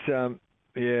 Yeah,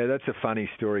 that's a funny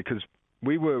story because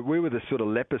we were the sort of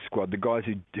leper squad, the guys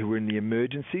who were in the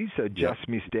emergencies, so just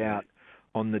missed out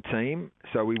on the team.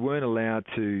 So we weren't allowed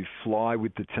to fly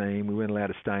with the team. We weren't allowed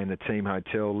to stay in the team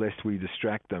hotel lest we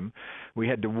distract them. We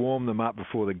had to warm them up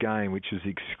before the game, which was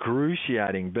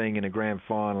excruciating, being in a grand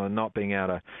final and not being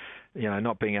able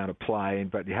to play,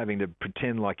 but having to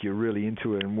pretend like you're really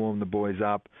into it and warm the boys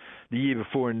up. The year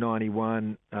before in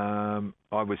 91, I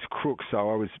was crook, so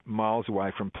I was miles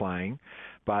away from playing,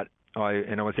 but I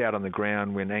was out on the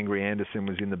ground when Angry Anderson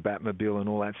was in the Batmobile and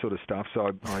all that sort of stuff.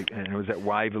 So and it was at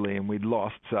Waverley and we'd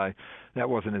lost, so that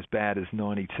wasn't as bad as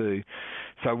 92.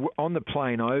 So on the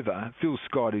plane over, Phil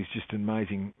Scott, who's just an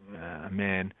amazing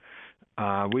man,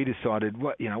 we decided,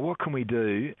 what can we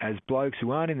do as blokes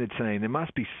who aren't in the team? There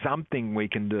must be something we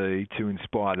can do to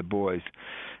inspire the boys.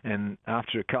 And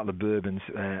after a couple of bourbons,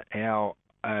 our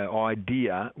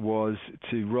idea was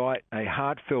to write a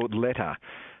heartfelt letter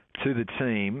to the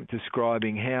team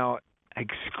describing how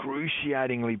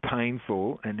excruciatingly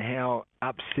painful and how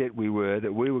upset we were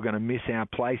that we were going to miss our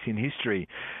place in history,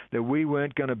 that we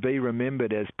weren't going to be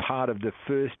remembered as part of the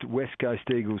first West Coast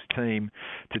Eagles team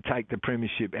to take the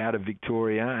premiership out of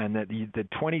Victoria, and that the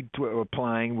 20 were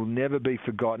playing will never be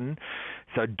forgotten.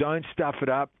 So don't stuff it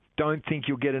up. Don't think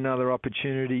you'll get another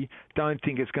opportunity. Don't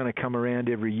think it's going to come around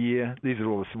every year. These are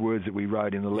all the words that we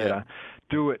wrote in the letter. Yeah.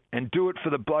 Do it, and do it for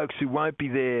the blokes who won't be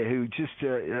there, who just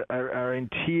are in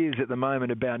tears at the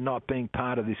moment about not being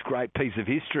part of this great piece of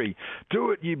history.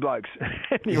 Do it, you blokes.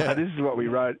 Anyway, This is what we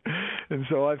wrote. And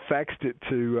so I faxed it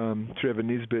to Trevor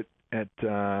Nisbet at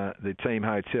the team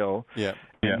hotel. Yeah.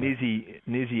 And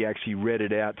Nizzy actually read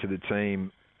it out to the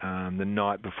team the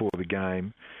night before the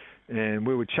game. And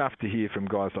we were chuffed to hear from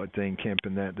guys like Dean Kemp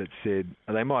and that said,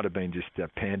 they might have been just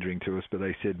pandering to us, but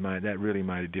they said, mate, that really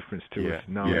made a difference to us,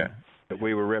 knowing that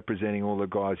we were representing all the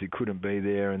guys who couldn't be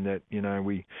there, and that,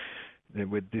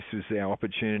 this was our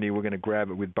opportunity. We're going to grab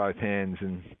it with both hands.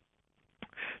 And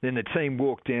then the team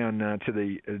walked down to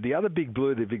the other big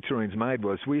blue the Victorians made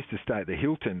was, we used to stay at the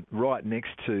Hilton right next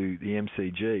to the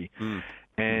MCG.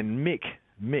 And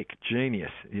Mick,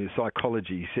 genius, his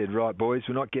psychology, he said, right, boys,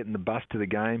 we're not getting the bus to the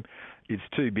game. It's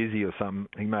too busy or something.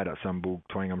 He made up some bull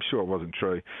twang. I'm sure it wasn't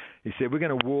true. He said, we're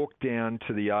going to walk down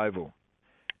to the Oval.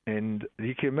 And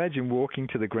you can imagine walking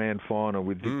to the grand final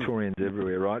with Victorians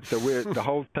everywhere, right? So the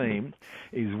whole team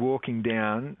is walking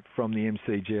down from the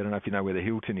MCG. I don't know if you know where the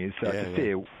Hilton is. So it's a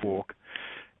fair walk.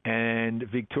 And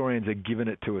Victorians are giving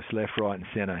it to us left, right and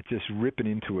centre, just ripping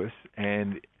into us.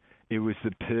 And it was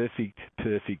the perfect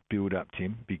build-up,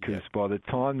 Tim, because by the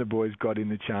time the boys got in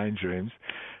the change rooms,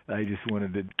 they just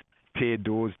wanted to tear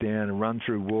doors down and run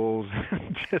through walls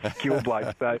and just kill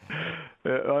blokes. So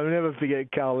I'll never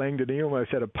forget Carl Langdon. He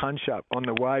almost had a punch-up on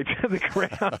the way to the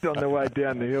ground on the way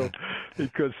down the hill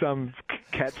because some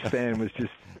Cats fan was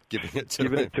just giving it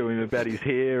to him about his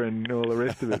hair and all the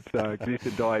rest of it. So he used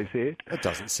to dye his hair. That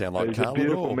doesn't sound like Carl at all. He's a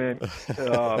beautiful man.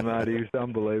 Oh, mate, he was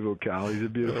unbelievable, Carl. He's a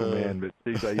beautiful man, but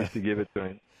they used to give it to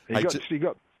him.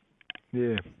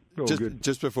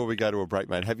 Just before we go to a break,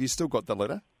 mate, have you still got the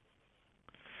letter?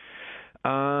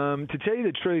 To tell you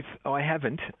the truth, I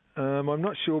haven't. I'm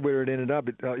not sure where it ended up.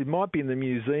 It might be in the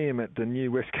museum at the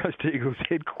new West Coast Eagles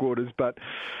headquarters, but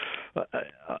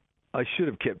I should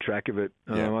have kept track of it.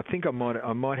 I think I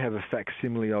might have a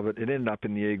facsimile of it. It ended up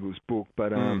in the Eagles book,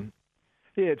 but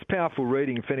it's powerful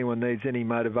reading if anyone needs any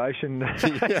motivation,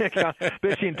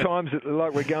 especially in times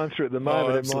like we're going through at the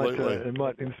moment. It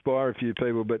might inspire a few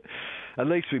people, but at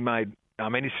least we made. I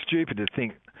mean, it's stupid to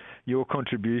think your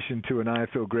contribution to an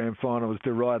AFL Grand Final was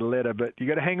to write a letter, but you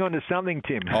got to hang on to something,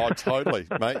 Tim. Oh, totally,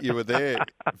 mate. You were there,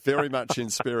 very much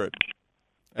in spirit,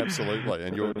 absolutely,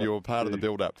 and you were part of the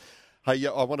build-up. Hey,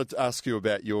 I wanted to ask you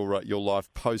about your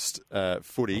life post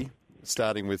footy,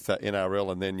 starting with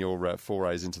NRL and then your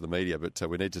forays into the media. But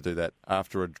we need to do that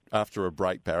after a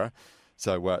break, Barra.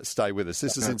 So stay with us.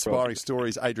 This is Inspiring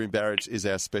Stories. Adrian Barich is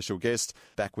our special guest.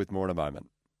 Back with more in a moment.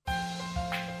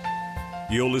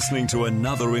 You're listening to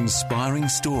another inspiring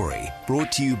story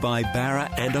brought to you by Barra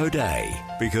and O'Day,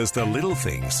 because the little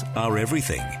things are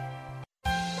everything.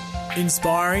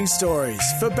 Inspiring stories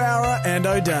for Barra and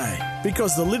O'Day,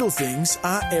 because the little things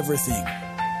are everything.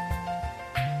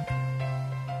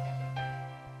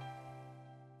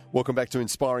 Welcome back to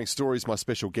Inspiring Stories. My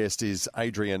special guest is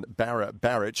Adrian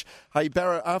Barich. Hey,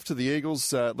 Barra, after the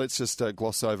Eagles, let's just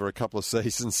gloss over a couple of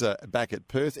seasons back at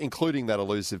Perth, including that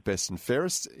elusive best and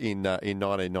fairest in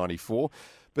 1994.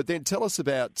 But then tell us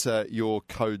about your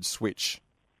code switch,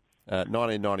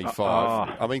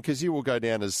 1995. I mean, because you will go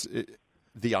down as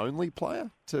the only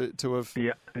player to have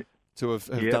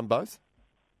done both?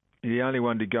 The only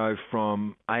one to go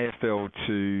from AFL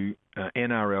to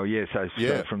NRL,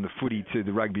 so from the footy to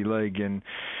the rugby league. And,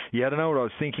 I don't know what I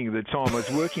was thinking at the time. I was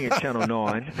working at Channel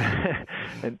 9,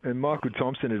 and Michael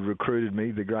Thompson had recruited me,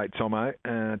 the great Tomo,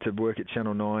 to work at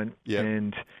Channel 9. Yep.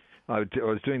 And I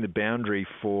was doing the boundary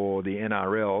for the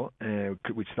NRL,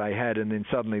 which they had, and then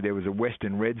suddenly there was a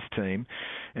Western Reds team,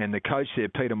 and the coach there,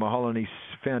 Peter Mulholland, he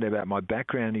found out about my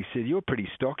background. He said, "You're pretty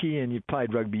stocky and you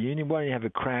played rugby union. Why don't you have a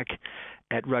crack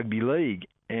at rugby league?"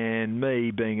 And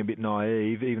me being a bit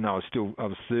naive, even though I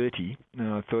was 30,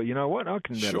 I thought, you know what,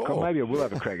 maybe I will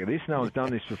have a crack at this. No one's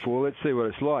done this before. Let's see what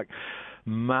it's like.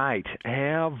 Mate,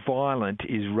 how violent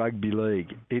is rugby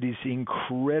league? It is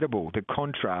incredible, the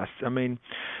contrast. I mean,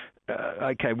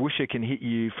 Woosha can hit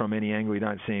you from any angle. You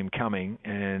don't see him coming,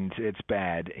 and it's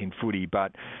bad in footy.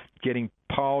 But getting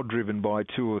pile-driven by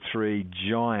two or three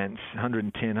giants,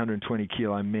 110,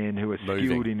 120-kilo men who are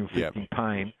skilled in inflicting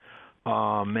pain,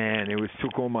 Oh, man,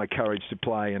 took all my courage to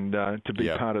play and to be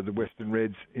part of the Western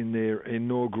Reds in their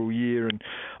inaugural year. And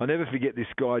I'll never forget this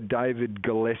guy, David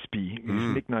Gillespie. His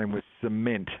nickname was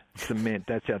Cement.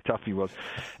 That's how tough he was.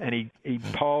 And he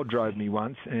pile drove me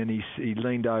once, and he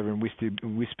leaned over and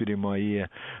whispered in my ear,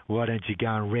 "Why don't you go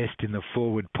and rest in the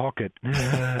forward pocket?"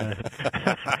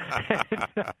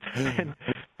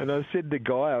 And I said to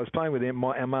Guy, I was playing with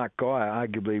Mark Guy,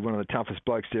 arguably one of the toughest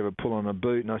blokes to ever pull on a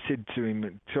boot, and I said to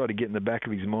him, try to get in the back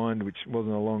of his mind, which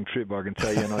wasn't a long trip, I can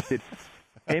tell you, and I said,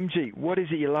 "MG, what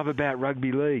is it you love about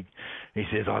rugby league?" He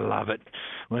says, "I love it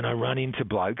when I run into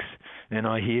blokes and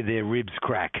I hear their ribs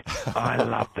crack. I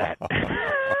love that."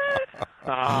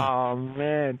 Oh,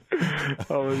 man.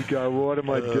 I was going, what am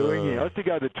I doing here? I used to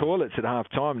go to the toilets at half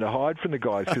time to hide from the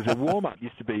guys because the warm-up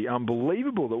used to be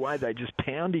unbelievable, the way they just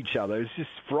pound each other. It was just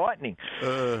frightening.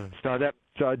 So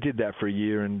I did that for a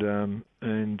year, and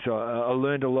I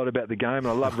learned a lot about the game.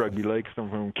 I love rugby league because I'm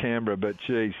from Canberra, but,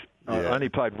 geez, I only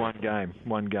played one game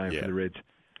for the Reds.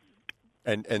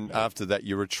 And after that,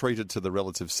 you retreated to the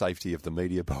relative safety of the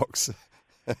media box.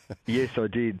 Yes, I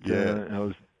did. I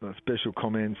was special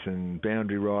comments and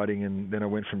boundary riding, and then I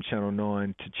went from Channel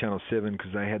 9 to Channel 7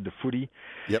 because they had the footy.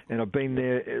 Yep. And I've been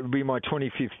there. It'll be my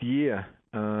 25th year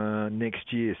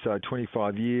next year, so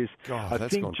 25 years. God,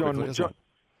 that's gone quickly, hasn't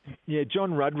it?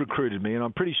 John Rudd recruited me, and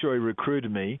I'm pretty sure he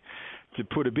recruited me to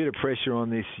put a bit of pressure on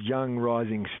this young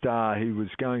rising star who was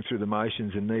going through the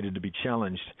motions and needed to be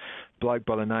challenged. Bloke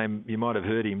by the name, you might have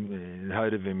heard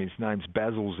of him, his name's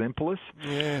Basil Zempilas.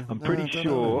 Yeah, I'm pretty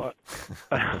sure,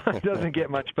 it doesn't get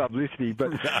much publicity,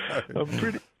 but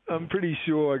I'm pretty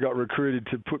sure I got recruited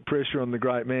to put pressure on the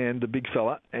great man, the big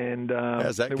fella, and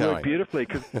how's that it going? Worked beautifully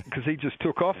because he just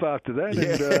took off after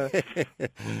that.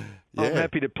 And I'm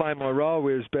happy to play my role,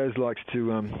 whereas Baz likes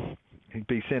to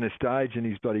be centre stage, and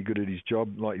he's bloody good at his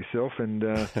job, like yourself, and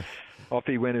off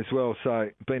he went as well. So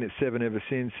been at 7 ever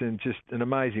since, and just an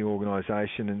amazing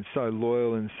organisation, and so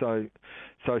loyal and so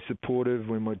supportive.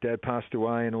 When my dad passed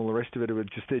away and all the rest of it,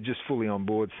 they're just fully on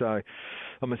board. So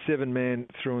I'm a 7-man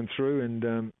through and through,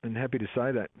 and happy to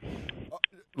say that.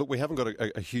 Look, we haven't got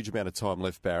a huge amount of time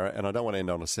left, Barra, and I don't want to end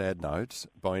on a sad note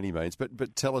by any means,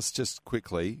 but tell us just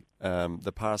quickly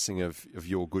the passing of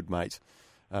your good mate,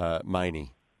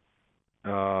 Maney.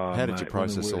 How did you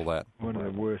process all that? One of the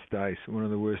worst days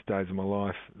of my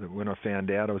life. When I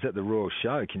found out, I was at the Royal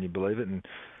Show, can you believe it? And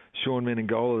Sean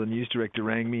Menengola, the news director,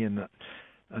 rang me, and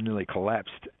I nearly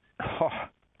collapsed. Oh,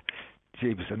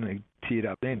 jeepers, I nearly teared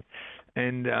up then.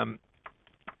 And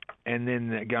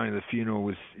then going to the funeral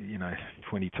was,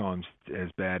 20 times as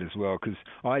bad as well, because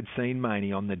I had seen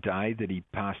Maney on the day that he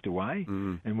passed away,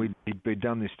 and we'd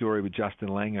done this story with Justin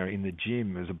Langer in the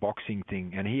gym as a boxing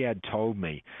thing, and he had told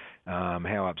me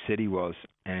how upset he was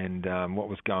and what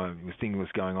was going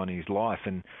on in his life,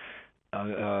 and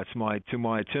it's to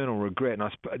my eternal regret.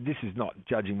 And this is not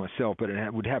judging myself, but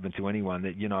it would happen to anyone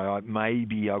that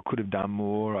maybe I could have done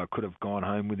more. I could have gone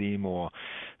home with him, or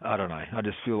I don't know. I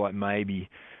just feel like maybe.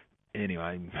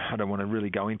 Anyway, I don't want to really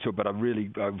go into it, but I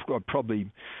probably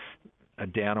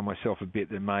down on myself a bit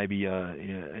that maybe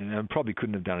and I probably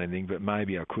couldn't have done anything, but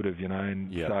maybe I could have,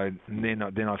 and so then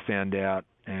I found out,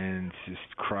 and it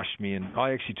just crushed me. And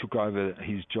I actually took over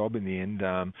his job in the end,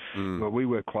 but we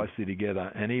worked closely together,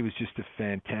 and he was just a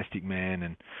fantastic man,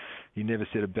 and he never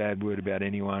said a bad word about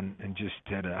anyone, and just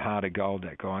had a heart of gold,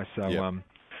 that guy. So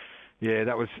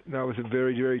that was a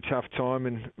very, very tough time,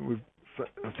 and we've,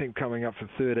 I think, coming up for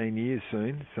 13 years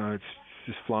soon, so it's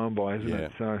just flown by, isn't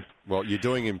it? So, well, you're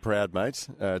doing him proud, mate,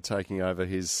 taking over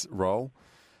his role.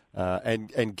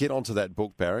 And get onto that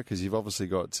book, Barich, because you've obviously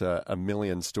got a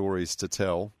million stories to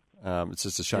tell. It's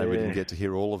just a shame we didn't get to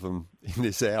hear all of them in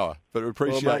this hour, but we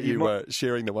appreciate you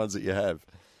sharing the ones that you have.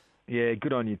 Yeah,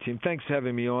 good on you, Tim. Thanks for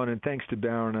having me on, and thanks to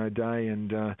Barron O'Day,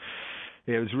 and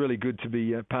it was really good to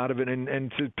be part of it,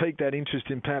 and to pique that interest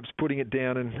in perhaps putting it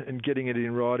down and getting it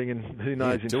in writing, and who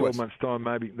knows, in 12 months' time,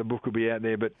 maybe the book will be out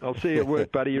there. But I'll see you at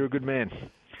work, buddy. You're a good man.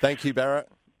 Thank you, Barra.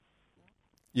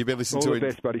 You've been listening all the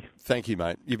best, buddy. Thank you,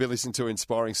 mate. You've been listening to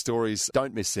Inspiring Stories.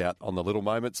 Don't miss out on the little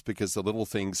moments, because the little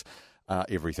things are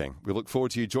everything. We look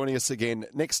forward to you joining us again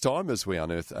next time as we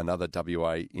unearth another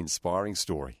WA inspiring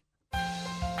story.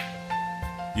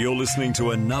 You're listening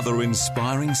to another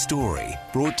inspiring story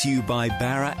brought to you by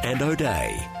Barra and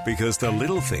O'Day, because the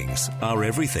little things are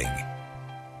everything.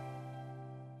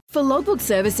 For logbook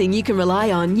servicing you can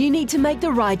rely on, you need to make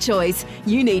the right choice.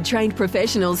 You need trained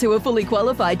professionals who are fully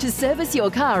qualified to service your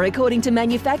car according to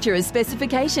manufacturer's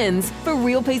specifications. For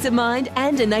real peace of mind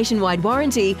and a nationwide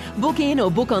warranty, book in or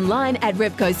book online at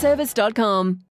repcoservice.com.